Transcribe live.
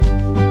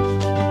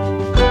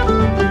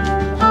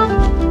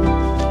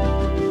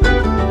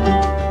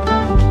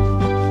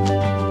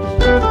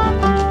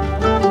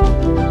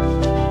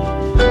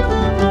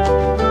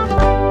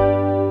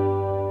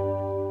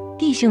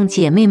兄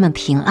姐妹们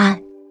平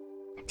安。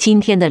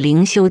今天的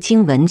灵修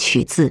经文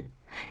取自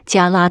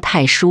加拉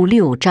太书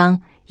6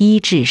章1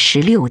至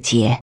16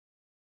节。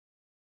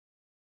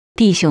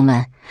弟兄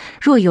们，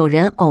若有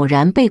人偶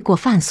然被过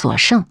犯所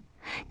胜，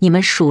你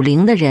们属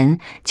灵的人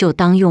就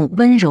当用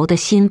温柔的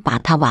心把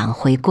他挽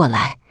回过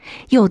来，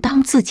又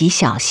当自己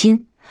小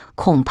心，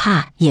恐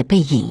怕也被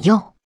引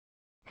诱。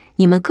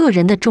你们个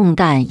人的重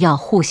担要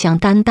互相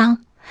担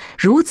当，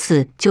如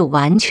此就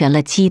完全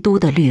了基督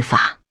的律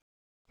法。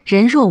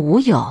人若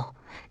无有，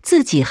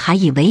自己还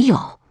以为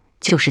有，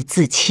就是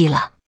自欺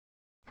了。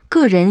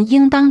个人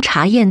应当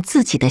查验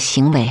自己的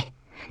行为，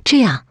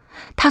这样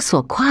他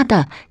所夸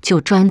的就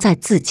专在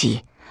自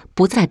己，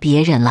不在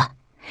别人了，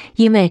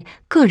因为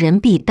个人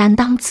必担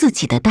当自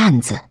己的担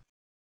子。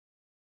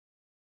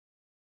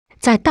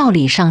在道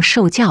理上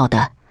受教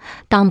的，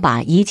当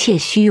把一切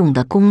虚用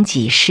的供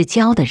给施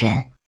教的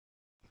人，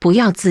不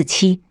要自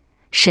欺，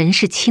神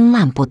是轻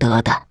慢不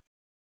得的。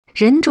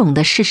人种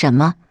的是什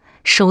么，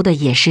收的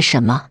也是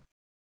什么。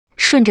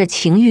顺着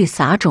情欲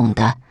撒种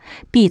的，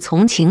必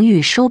从情欲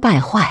收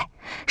败坏；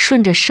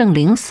顺着圣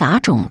灵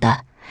撒种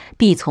的，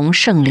必从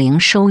圣灵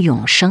收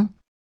永生。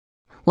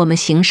我们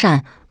行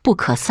善不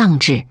可丧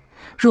志，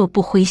若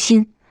不灰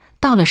心，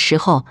到了时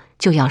候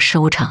就要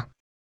收成。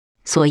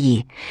所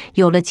以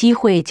有了机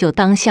会就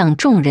当向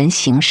众人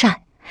行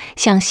善，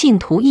向信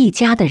徒一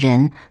家的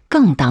人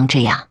更当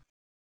这样。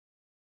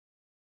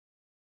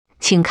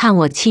请看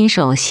我亲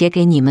手写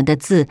给你们的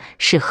字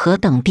是何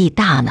等地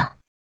大呢？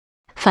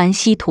凡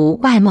希图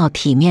外貌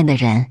体面的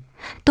人，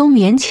都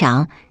勉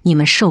强你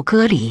们受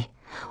割礼，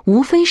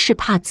无非是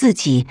怕自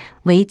己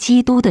为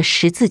基督的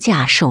十字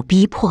架受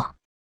逼迫。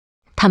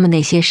他们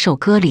那些受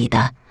割礼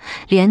的，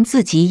连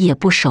自己也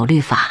不守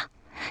律法，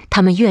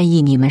他们愿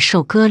意你们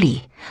受割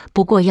礼，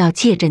不过要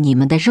借着你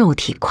们的肉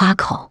体夸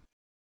口。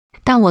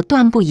但我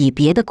断不以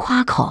别的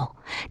夸口，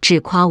只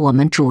夸我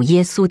们主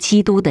耶稣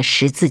基督的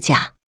十字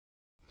架。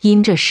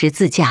因这十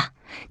字架，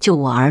就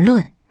我而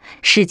论，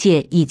世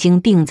界已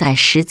经钉在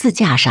十字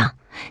架上；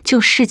就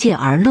世界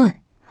而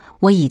论，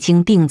我已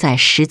经钉在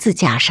十字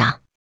架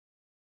上。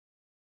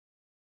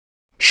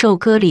受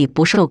割礼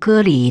不受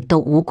割礼都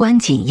无关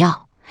紧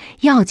要，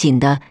要紧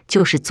的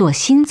就是做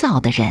新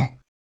造的人。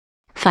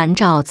凡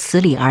照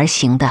此理而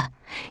行的，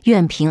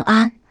愿平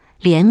安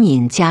怜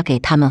悯加给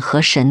他们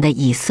和神的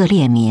以色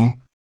列民。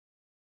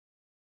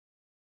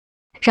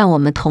让我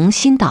们同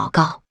心祷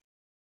告。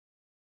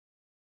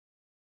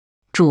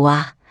主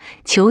啊，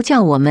求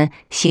叫我们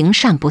行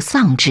善不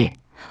丧志，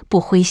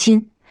不灰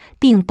心，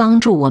并帮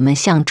助我们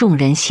向众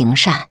人行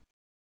善。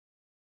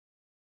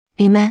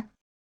Amen。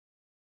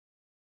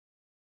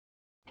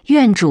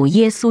愿主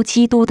耶稣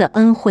基督的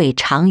恩惠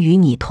常与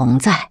你同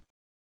在。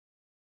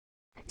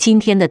今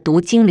天的读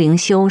经灵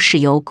修是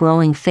由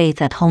Growing Faith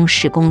at Home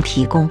事工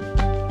提供。